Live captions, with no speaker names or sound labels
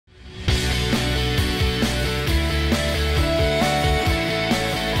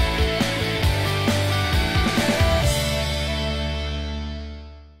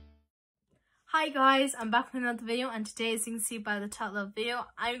Hi guys, I'm back with another video, and today, as you can see by the title of the video,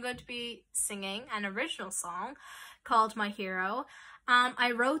 I'm going to be singing an original song called My Hero.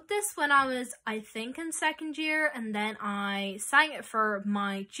 I wrote this when I was, I think, in second year, and then I sang it for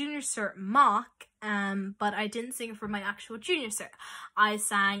my junior cert mock, but I didn't sing it for my actual junior cert. I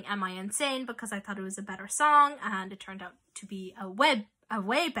sang Am I Insane because I thought it was a better song, and it turned out to be a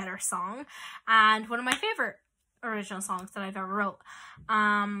way better song, and one of my favourite original songs that I've ever wrote.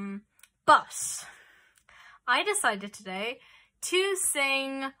 But I decided today to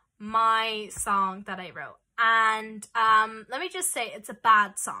sing my song that I wrote, and let me just say it's a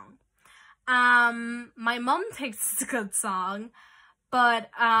bad song. My mum thinks it's a good song, but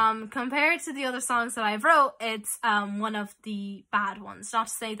compared to the other songs that I wrote, it's one of the bad ones. Not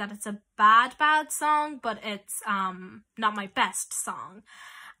to say that it's a bad song, but it's not my best song.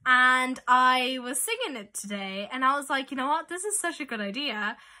 And I was singing it today, and I was like, you know what, this is such a good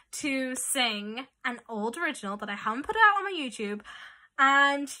idea to sing an old original that I haven't put out on my YouTube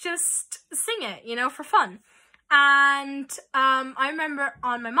and just sing it, you know, for fun. And I remember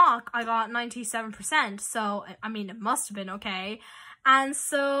on my mock I got 97%, so I mean it must have been okay. And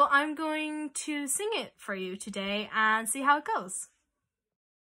so I'm going to sing it for you today and see how it goes.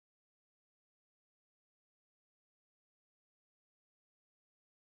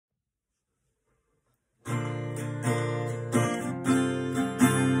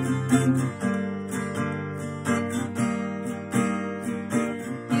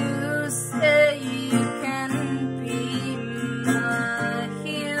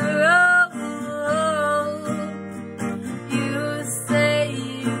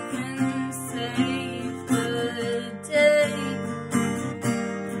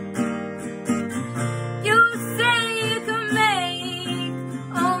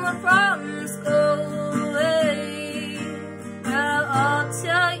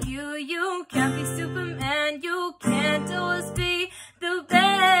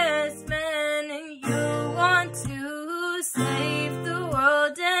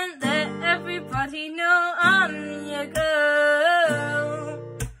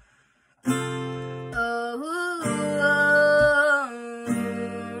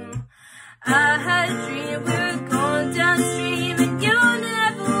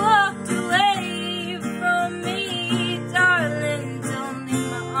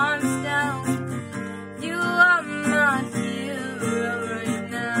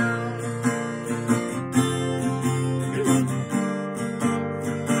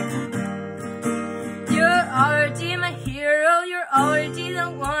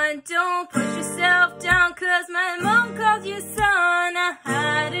 Don't push yourself down, cause my mom called you son. I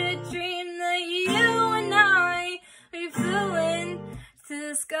had a dream that you and I, we flew into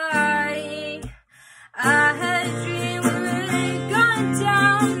the sky. I had a dream we were going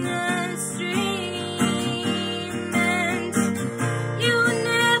down the stream, and you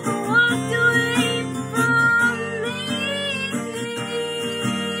never walked away from me.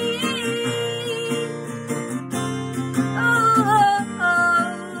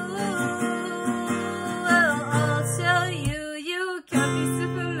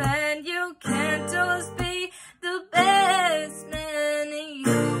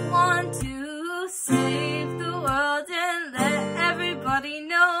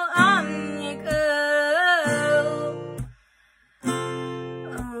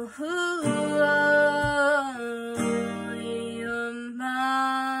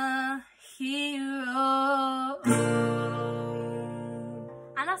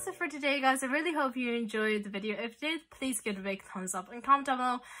 And that's it for today, guys. I really hope you enjoyed the video. If you did, please give it a big thumbs up and comment down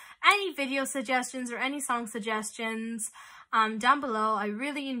below any video suggestions or any song suggestions down below. I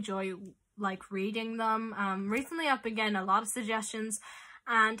really enjoy reading them. Recently I've been getting a lot of suggestions,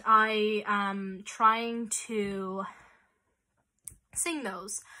 and I am trying to sing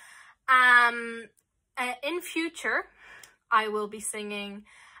those. In future I will be singing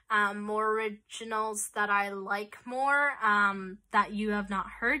more originals that I like more, that you have not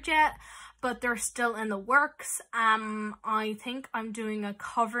heard yet, but they're still in the works. I think I'm doing a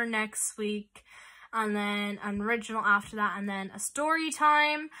cover next week, and then an original after that, and then a story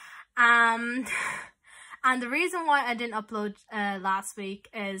time. And the reason why I didn't upload last week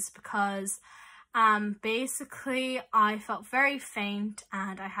is because basically I felt very faint,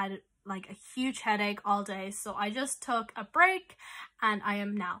 and I had a huge headache all day, so I just took a break, and I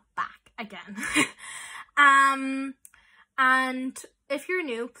am now back again. And if you're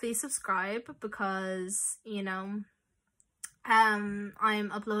new, please subscribe, because, you know, I'm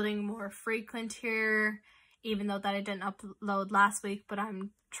uploading more frequent here, even though that I didn't upload last week, but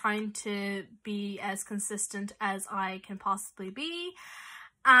I'm trying to be as consistent as I can possibly be.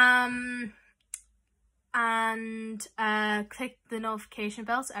 and click the notification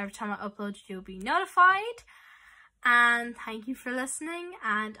bell so every time I upload you'll be notified. And thank you for listening,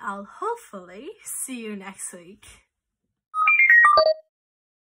 and I'll hopefully see you next week.